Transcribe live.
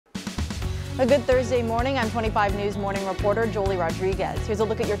A good Thursday morning. I'm 25 News morning reporter Jolie Rodriguez. Here's a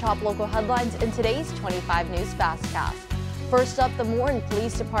look at your top local headlines in today's 25 News Fastcast. First up, the Morton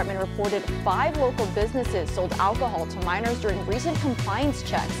Police Department reported 5 local businesses sold alcohol to minors during recent compliance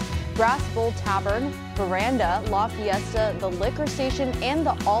checks. Grass Bowl Tavern, Veranda, La Fiesta, the Liquor Station, and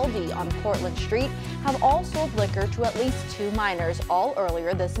the Aldi on Cortlandt Street have all sold liquor to at least 2 minors, all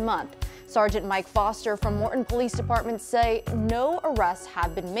earlier this month. Sergeant Mike Foster from Morton Police Department say no arrests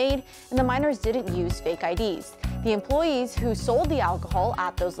have been made and the minors didn't use fake IDs. The employees who sold the alcohol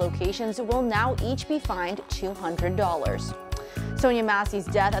at those locations will now each be fined $200. Sonia Massey's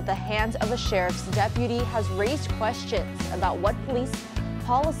death at the hands of a sheriff's deputy has raised questions about what police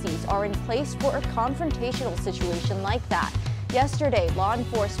policies are in place for a confrontational situation like that. Yesterday, law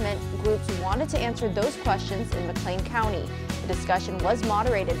enforcement groups wanted to answer those questions in McLean County. The discussion was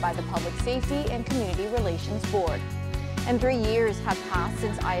moderated by the Public Safety and Community Relations Board. And 3 years have passed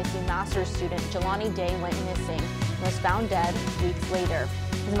since ISU master's student Jelani Day went missing and was found dead weeks later.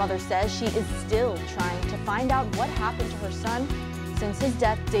 His mother says she is still trying to find out what happened to her son. Since his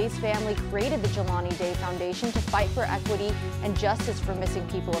death, Day's family created the Jelani Day Foundation to fight for equity and justice for missing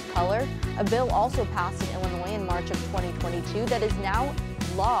people of color. A bill also passed in Illinois in March of 2022 that is now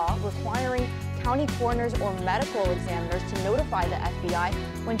law requiring county coroners or medical examiners to notify the FBI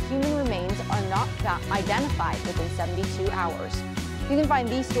when human remains are not identified within 72 hours. You can find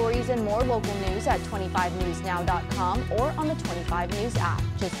these stories and more local news at 25newsnow.com or on the 25 News app.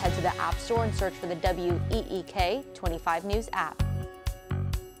 Just head to the App Store and search for the WEEK 25 News app.